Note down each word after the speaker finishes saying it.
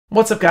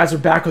What's up, guys? We're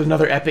back with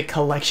another epic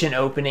collection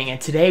opening, and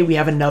today we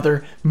have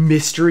another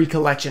mystery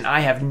collection.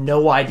 I have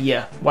no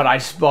idea what I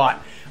just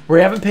bought.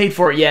 We haven't paid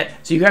for it yet,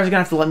 so you guys are gonna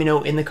have to let me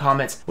know in the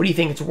comments. What do you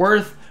think it's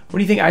worth? What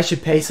do you think I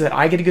should pay so that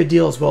I get a good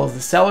deal as well as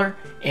the seller?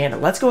 And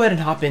let's go ahead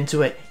and hop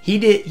into it.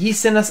 He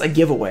sent us a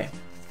giveaway,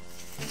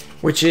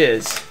 which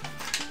is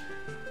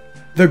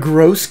the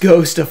Gross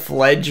Ghost of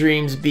Fled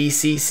Dreams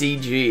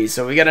BCCG.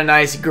 So we got a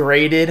nice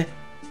graded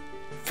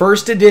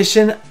first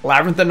edition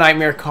Labyrinth of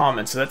Nightmare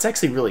common, so that's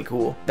actually really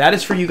cool. That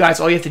is for you guys.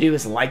 All you have to do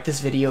is like this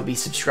video, be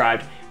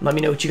subscribed, and let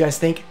me know what you guys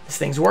think this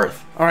thing's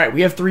worth. Alright,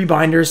 we have 3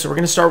 binders, so we're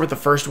going to start with the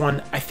first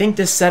one. I think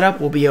this setup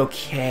will be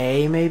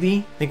okay, maybe.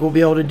 I think we'll be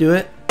able to do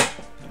it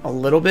a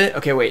little bit.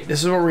 Okay, wait,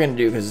 this is what we're going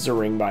to do because it's a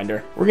ring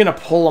binder. We're going to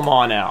pull them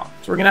on out.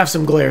 So we're going to have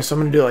some glare, so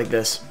I'm going to do it like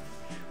this.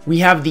 We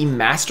have the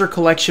Master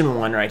Collection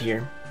 1 right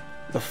here.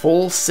 The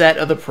full set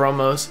of the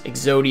promos,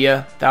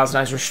 Exodia, Thousand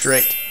Eyes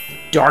Restrict,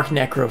 Dark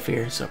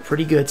Necrofear, so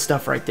pretty good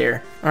stuff right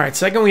there. Alright,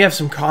 second we have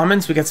some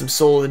commons. We got some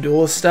Soul of the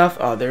Duelist stuff.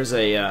 Oh, there's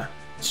a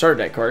starter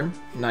deck card.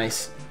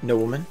 Nice.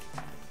 Nobleman.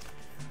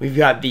 We've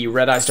got the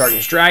Red Eyes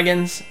Darkness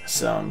Dragons.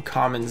 Some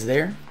commons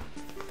there.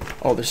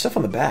 Oh, there's stuff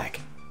on the back.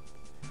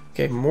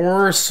 Okay,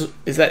 more, is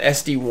that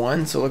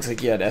SD1? So it looks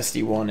like you had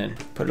SD1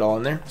 and put it all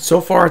in there.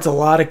 So far it's a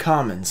lot of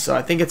commons, so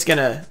I think it's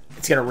gonna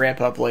ramp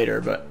up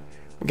later, but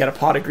we got a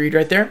Pot of Greed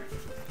right there.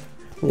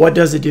 What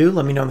does it do?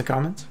 Let me know in the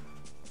comments.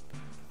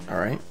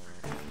 Alright.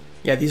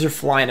 Yeah, these are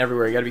flying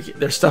everywhere. You gotta be,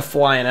 there's stuff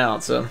flying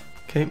out, so.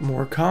 Okay,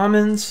 more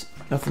commons.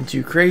 Nothing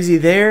too crazy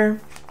there.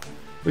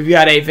 We've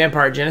got a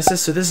Vampire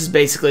Genesis, so this is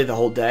basically the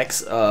whole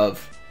decks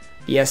of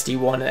the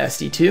SD1 and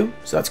SD2.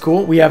 So that's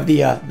cool. We have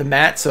the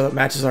mat, so it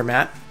matches our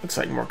mat. Looks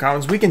like more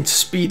commons. We can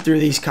speed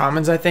through these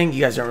commons, I think. You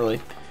guys don't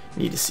really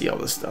need to see all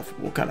this stuff.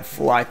 We'll kind of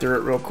fly through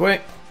it real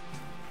quick,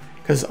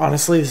 because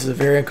honestly, this is a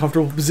very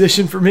uncomfortable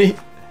position for me.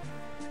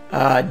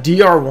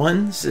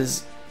 DR1, this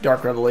is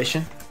Dark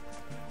Revelation.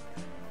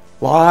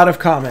 A lot of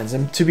commons,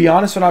 and to be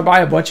honest, when I buy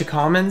a bunch of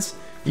commons,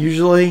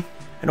 usually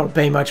I don't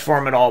pay much for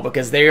them at all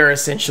because they are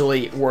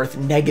essentially worth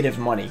negative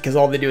money because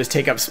all they do is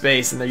take up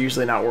space and they're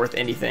usually not worth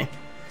anything.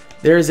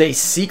 There's a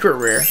secret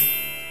rare,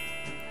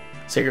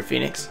 Sacred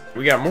Phoenix.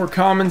 We got more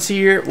commons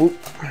here.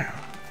 Oop.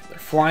 They're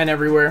flying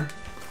everywhere.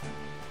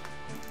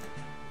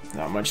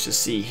 Not much to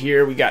see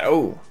here. We got,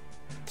 oh,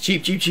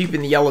 cheap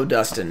in the Yellow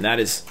Dustin. That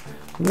is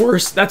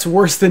worse. That's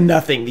worse than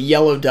nothing. The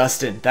Yellow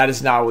Dustin. That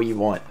is not what you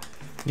want.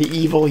 The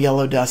evil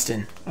Yellow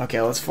Dustin. Okay,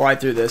 let's fly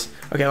through this.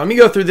 Okay, let me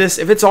go through this.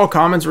 If it's all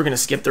commons, we're gonna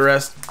skip the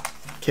rest.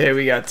 Okay,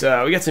 we got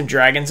some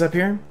dragons up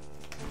here.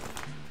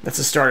 That's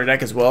a starter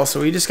deck as well.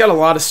 So we just got a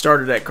lot of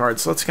starter deck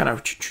cards. So let's kind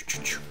of.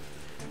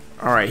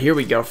 All right, here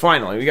we go.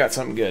 Finally, we got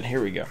something good.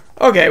 Here we go.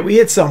 Okay, we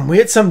hit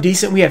some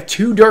decent. We have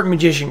 2 Dark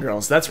Magician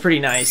Girls. That's pretty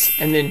nice.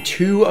 And then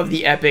 2 of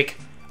the epic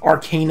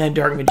Arcana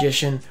Dark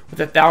Magician with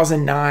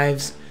 1,000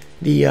 Knives,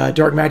 the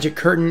Dark Magic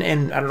Curtain,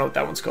 and I don't know what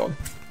that one's called.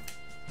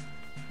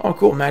 Oh,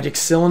 cool. Magic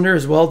Cylinder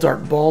as well.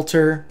 Dark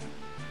Balter.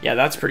 Yeah,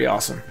 that's pretty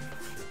awesome.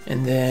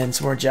 And then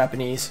some more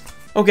Japanese.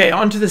 Okay,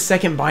 on to the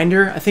second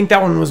binder. I think that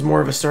one was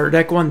more of a starter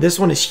deck one. This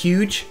one is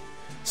huge,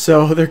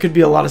 so there could be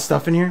a lot of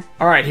stuff in here.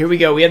 All right, here we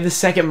go. We have the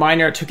second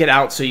binder. I took it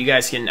out so you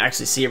guys can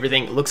actually see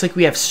everything. It looks like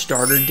we have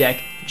starter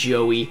deck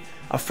Joey,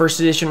 a first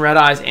edition Red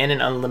Eyes, and an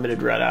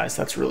unlimited Red Eyes.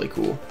 That's really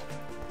cool.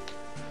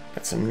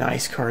 Got some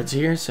nice cards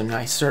here. Some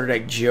nice starter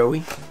deck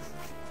Joey.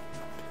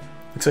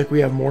 Looks like we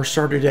have more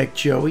starter deck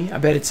Joey. I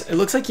bet it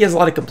looks like he has a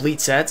lot of complete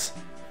sets.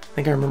 I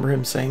think I remember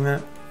him saying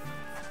that.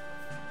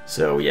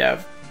 So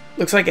yeah,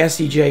 looks like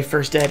SDJ,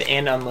 First Ed,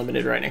 and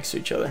Unlimited right next to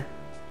each other.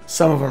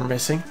 Some of them are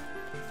missing.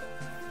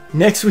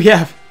 Next we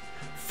have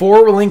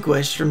 4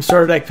 Relinquished from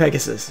starter deck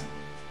Pegasus.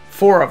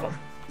 4 of them.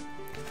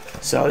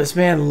 So this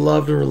man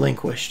loved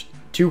Relinquished.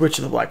 2 Witch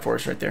of the Black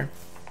Forest right there.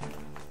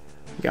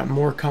 We got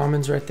more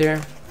commons right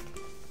there.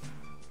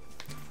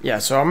 Yeah,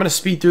 so I'm gonna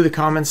speed through the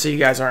commons so you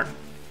guys aren't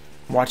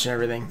watching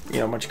everything, you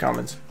know, a bunch of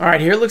commons. All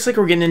right, here it looks like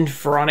we're getting into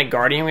Pharaonic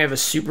Guardian. We have a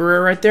super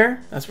rare right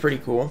there. That's pretty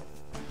cool.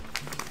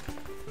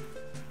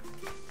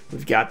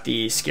 We've got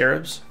the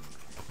Scarabs.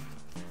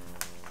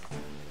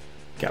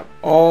 Got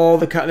all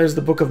the, there's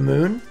the Book of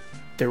Moon.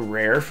 They're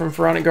rare from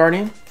Pharaonic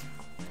Guardian.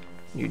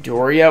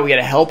 Eudoria. We got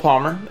a Hell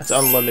Palmer. That's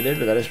unlimited,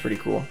 but that is pretty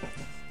cool.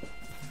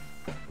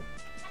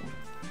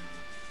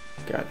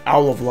 Got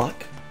Owl of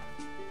Luck.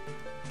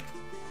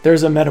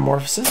 There's a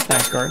Metamorphosis.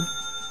 Nice card.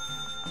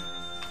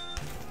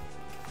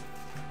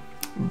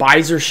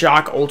 Visor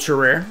Shock Ultra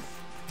Rare.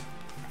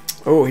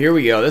 Oh, here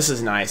we go. This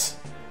is nice.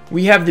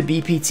 We have the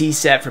BPT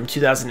set from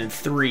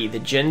 2003. The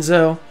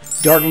Genzo,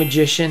 Dark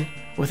Magician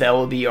with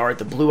LOB art.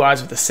 The Blue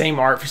Eyes with the same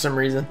art for some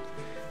reason.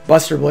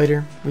 Buster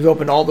Blader. We've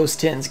opened all those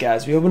tins,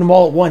 guys. We opened them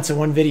all at once in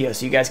one video,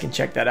 so you guys can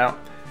check that out.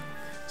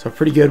 So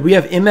pretty good. We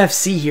have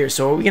MFC here,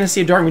 so are we going to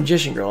see a Dark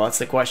Magician Girl? That's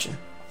the question.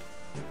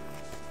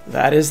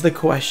 That is the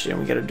question.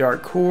 We got a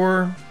Dark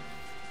Core.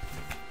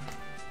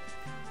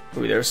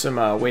 Ooh, there's some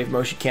Wave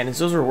Motion Cannons.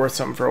 Those were worth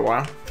something for a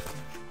while.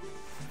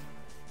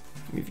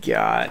 We've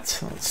got,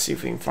 let's see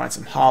if we can find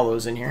some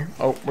hollows in here.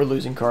 Oh, we're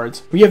losing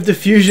cards. We have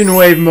diffusion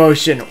wave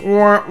motion.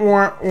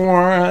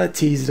 That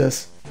teased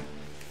us.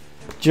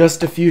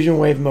 Just diffusion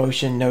wave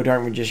motion. No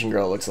Dark Magician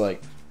Girl, it looks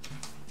like.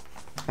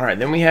 Alright,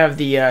 then we have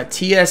the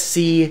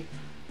TSC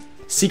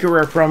Secret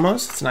Rare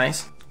promos. It's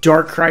nice.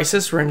 Dark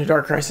Crisis. We're into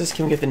Dark Crisis.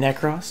 Can we get the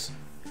Necros?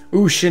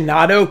 Ooh,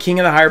 Shinado,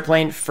 King of the Higher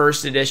Plane,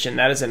 first edition.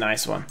 That is a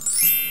nice one.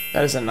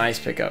 That is a nice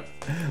pickup.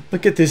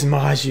 Look at this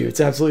Maju. It's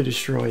absolutely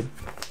destroyed.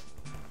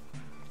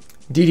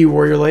 DD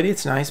Warrior Lady.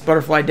 It's nice.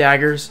 Butterfly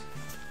Daggers.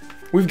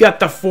 We've got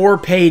the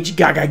 4-page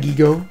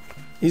Gagagigo.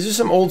 These are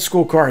some old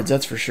school cards,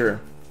 that's for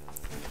sure.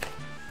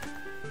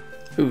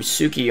 Ooh,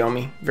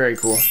 Tsukiyomi. Very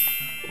cool.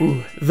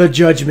 Ooh, The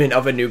Judgment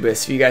of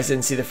Anubis. If you guys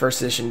didn't see the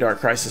first edition Dark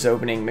Crisis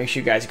opening, make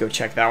sure you guys go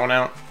check that one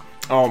out.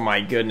 Oh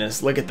my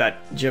goodness, look at that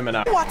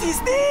Gemini. What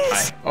is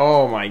this?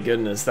 Oh my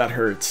goodness, that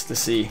hurts to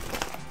see.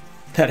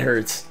 That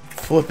hurts.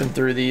 Flipping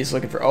through these,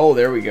 looking for, oh,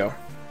 there we go.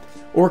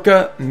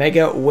 Orca,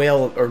 Mega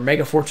Whale, or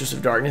Mega Fortress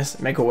of Darkness,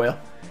 Mega Whale.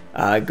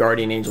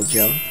 Guardian Angel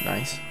Gem,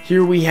 nice.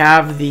 Here we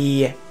have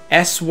the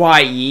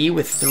SYE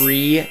with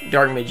 3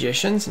 Dark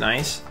Magicians,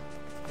 nice.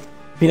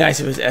 Be nice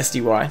if it was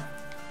SDY.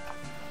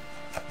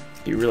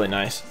 Be really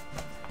nice.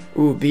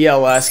 Ooh,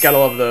 BLS, gotta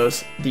love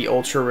those. The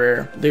ultra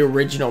rare, the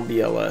original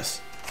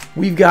BLS.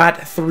 We've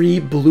got 3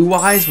 Blue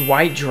Eyes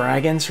White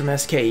Dragons from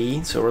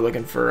SKE, so we're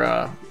looking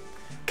for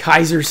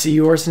Kaiser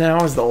Seahorse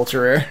now as the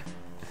ultra rare.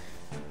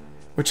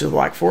 Which are the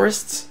Black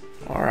Forests.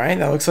 Alright,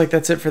 that looks like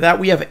that's it for that.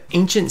 We have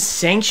Ancient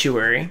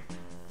Sanctuary.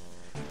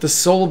 The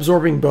Soul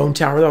Absorbing Bone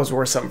Tower, that was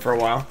worth something for a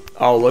while.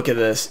 Oh, look at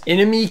this.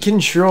 Enemy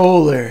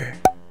Controller.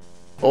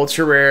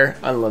 Ultra rare,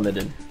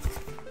 unlimited.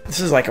 This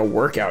is like a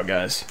workout,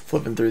 guys.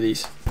 Flipping through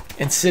these.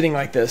 And sitting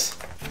like this.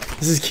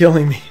 This is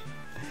killing me.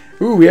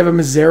 Ooh, we have a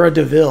Mizera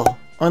DeVille.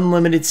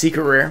 Unlimited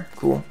secret rare.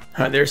 Cool.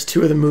 Alright, there's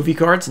 2 of the movie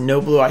cards.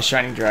 No Blue Eye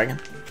Shining Dragon.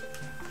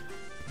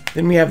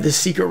 Then we have the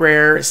secret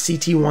rare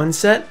CT1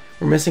 set.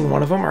 We're missing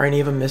one of them. Are any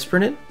of them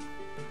misprinted?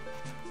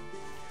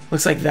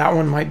 Looks like that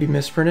one might be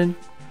misprinted.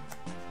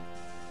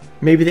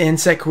 Maybe the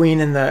Insect Queen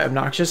and the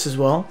Obnoxious as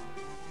well.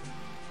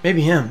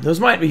 Maybe him. Those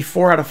might be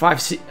 4 out of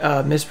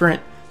 5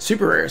 misprint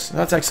super rares.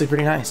 That's actually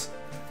pretty nice.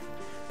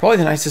 Probably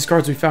the nicest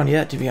cards we found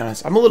yet, to be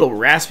honest. I'm a little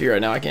raspy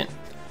right now. I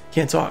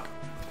can't talk.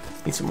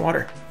 Need some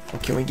water.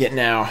 What can we get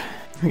now?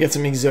 We got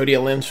some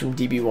Exodia limbs from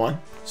DB1.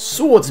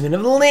 Swordsman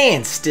of the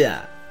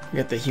Landstar. We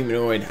got the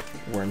humanoid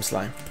worm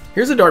slime.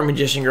 Here's a Dark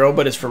Magician Girl,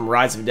 but it's from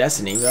Rise of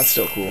Destiny. That's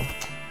still cool.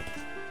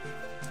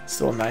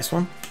 Still a nice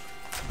one.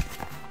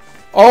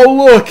 Oh,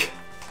 look!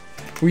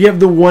 We have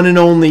the one and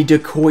only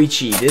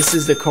Dekoichi. This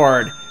is the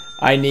card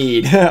I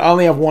need. I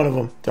only have one of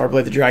them.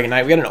 Darkblade the Dragon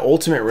Knight. We got an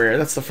ultimate rare.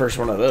 That's the first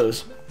one of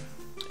those.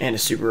 And a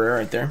super rare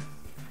right there.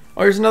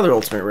 Oh, here's another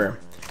ultimate rare.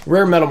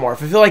 Rare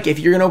Metamorph. I feel like if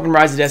you're going to open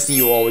Rise of Destiny,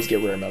 you always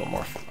get Rare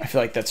Metamorph. I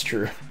feel like that's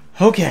true.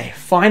 Okay,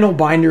 final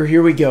binder.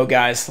 Here we go,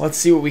 guys. Let's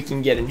see what we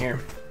can get in here.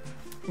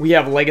 We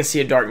have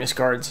Legacy of Darkness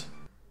cards.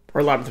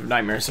 Or Labyrinth of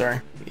Nightmare,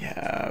 sorry. We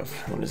have,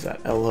 what is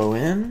that?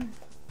 LON.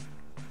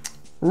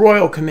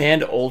 Royal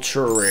Command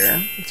Ultra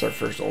Rare. That's our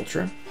first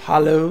Ultra.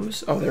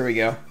 Hollows. Oh, there we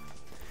go.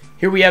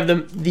 Here we have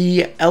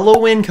the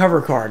LON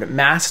cover card.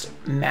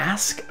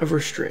 Mask of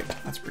Restrict.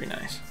 That's pretty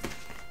nice.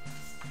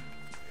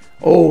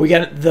 Oh, we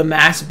got the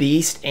Mass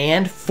Beast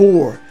and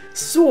 4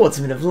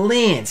 Swordsman of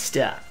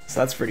Landstar. So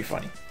that's pretty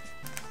funny.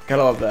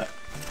 Gotta love that.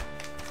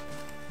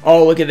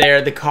 Oh, look at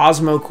there. The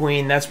Cosmo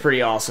Queen. That's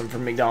pretty awesome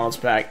from McDonald's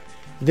pack.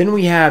 Then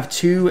we have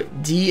 2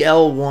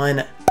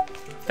 DL1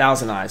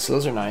 Thousand Eyes. So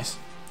those are nice.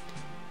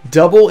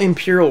 Double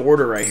Imperial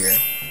Order right here.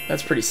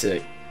 That's pretty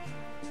sick.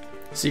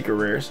 Secret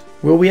rares.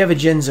 Will we have a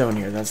Gen Zone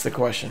here? That's the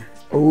question.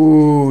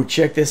 Ooh,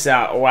 check this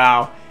out.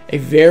 Wow. A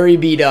very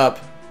beat up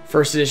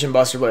first edition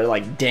Buster Blade.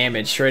 Like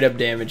damage. Straight up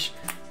damage.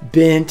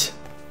 Bent.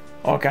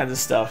 All kinds of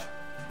stuff.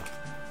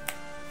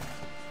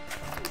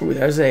 Ooh,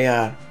 there's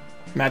a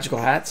Magical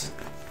Hats.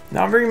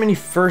 Not very many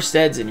first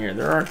eds in here.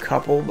 There are a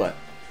couple, but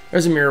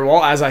there's a Mirror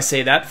Wall. As I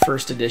say that,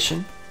 first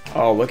edition.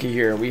 Oh, looky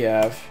here. We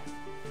have,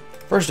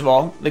 first of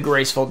all, the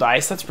Graceful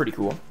Dice. That's pretty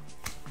cool.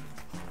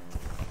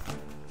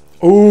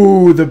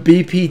 Ooh, the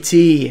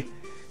BPT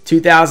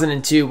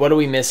 2002. What are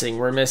we missing?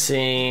 We're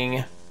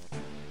missing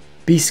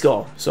Beast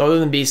Skull. So other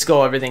than Beast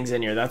Skull, everything's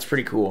in here. That's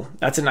pretty cool.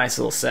 That's a nice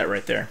little set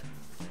right there.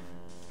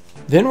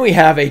 Then we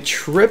have a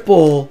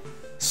triple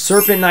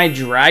Serpent Knight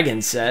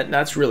Dragon set.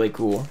 That's really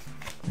cool.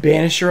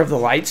 Banisher of the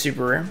Light,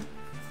 super rare.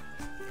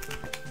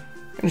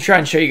 I'm going to try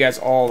and show you guys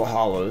all the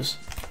hollows.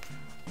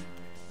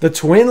 The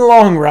Twin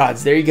Long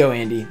Rods. There you go,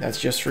 Andy.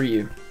 That's just for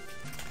you.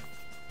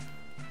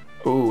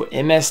 Ooh,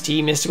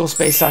 MST, Mystical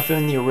Space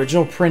Typhoon, the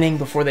original printing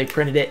before they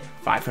printed it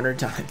 500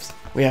 times.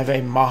 We have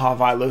a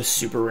Mahavilo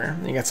super rare.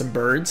 Then you got some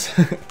birds.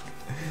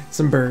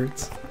 Some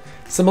birds.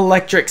 Some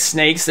electric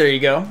snakes. There you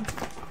go.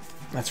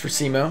 That's for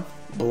Simo.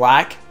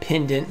 Black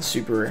Pendant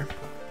super rare.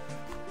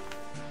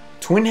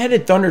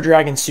 Twin-headed Thunder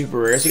Dragon super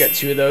rares. We got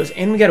 2 of those.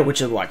 And we got a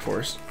Witch of the Black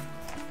Forest.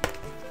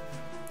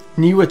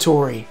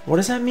 Niwatori. What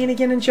does that mean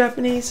again in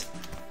Japanese?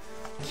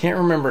 Can't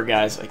remember,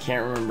 guys. I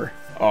can't remember.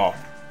 Oh.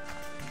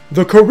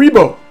 The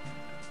Karibo.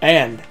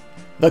 And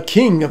the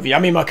King of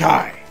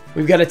Yamimakai.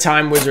 We've got a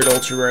Time Wizard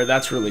Ultra Rare.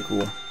 That's really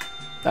cool.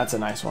 That's a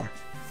nice one.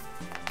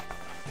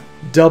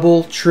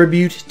 Double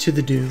Tribute to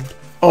the Doomed.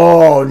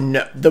 Oh,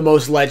 no. The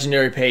most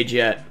legendary page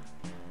yet.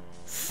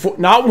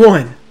 Not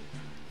 1,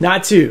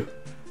 not 2,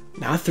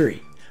 not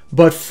 3,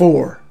 but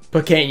 4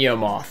 Pequeño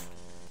Moth.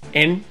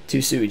 And 2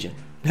 Suijin.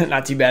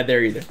 Not too bad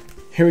there either.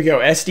 Here we go.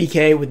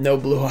 SDK with no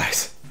blue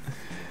eyes.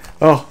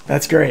 Oh,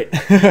 that's great.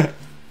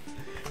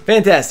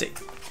 Fantastic.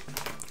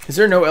 Is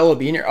there no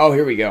LOB in here? Oh,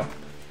 here we go.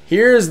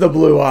 Here's the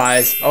blue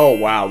eyes. Oh,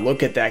 wow.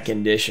 Look at that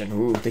condition.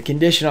 Ooh, the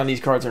condition on these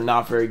cards are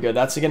not very good.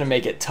 That's going to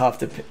make it tough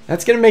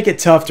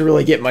to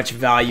really get much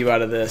value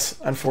out of this,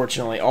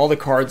 unfortunately. All the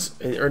cards,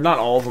 or not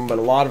all of them, but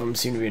a lot of them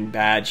seem to be in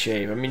bad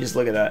shape. I mean, just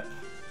look at that.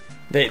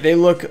 They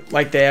look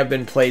like they have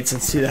been played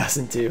since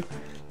 2002.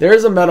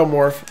 There's a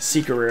Metamorph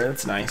Secret Rare.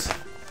 That's nice.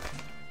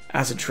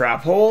 As a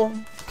Trap Hole.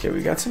 Okay,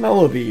 we got some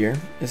LOB here.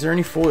 Is there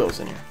any foils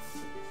in here?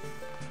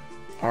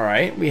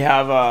 Alright, we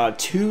have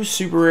 2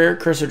 Super Rare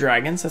Curse of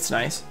Dragons. That's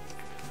nice.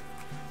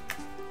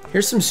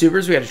 Here's some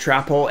supers. We got a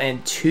Trap Hole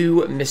and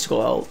 2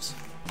 Mystical Elves.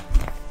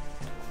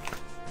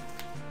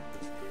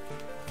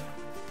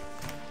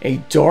 A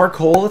Dark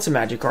Hole. That's a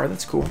magic card.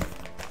 That's cool.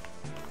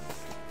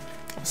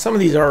 Some of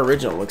these are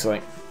original, looks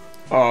like.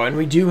 Oh, and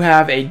we do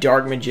have a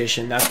Dark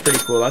Magician. That's pretty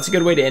cool. That's a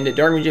good way to end it.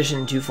 Dark Magician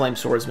and 2 Flame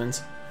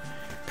Swordsmans.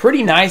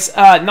 Pretty nice.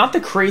 Not the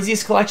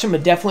craziest collection,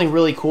 but definitely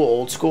really cool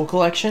old school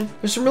collection.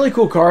 There's some really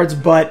cool cards,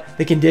 but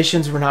the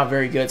conditions were not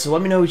very good. So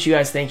let me know what you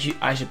guys think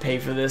I should pay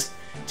for this.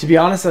 To be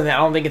honest, I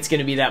don't think it's going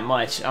to be that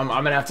much. I'm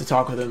going to have to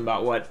talk with him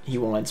about what he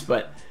wants.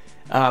 But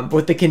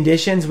with the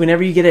conditions,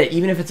 whenever you get it,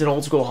 even if it's an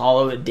old school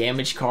holo, a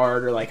damaged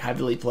card, or like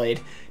heavily played,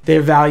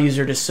 their values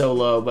are just so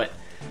low. But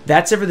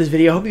that's it for this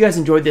video. I hope you guys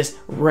enjoyed this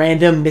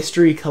random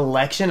mystery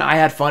collection. I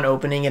had fun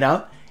opening it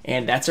up.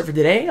 And that's it for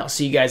today. I'll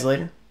see you guys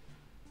later.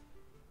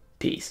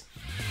 Peace.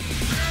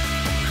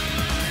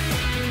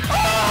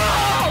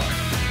 Oh!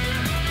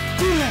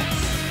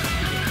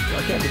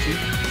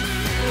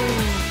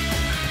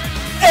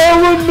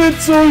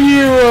 Elemental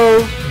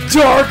Hero,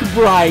 Dark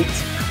Bright.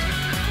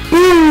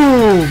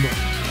 Boom!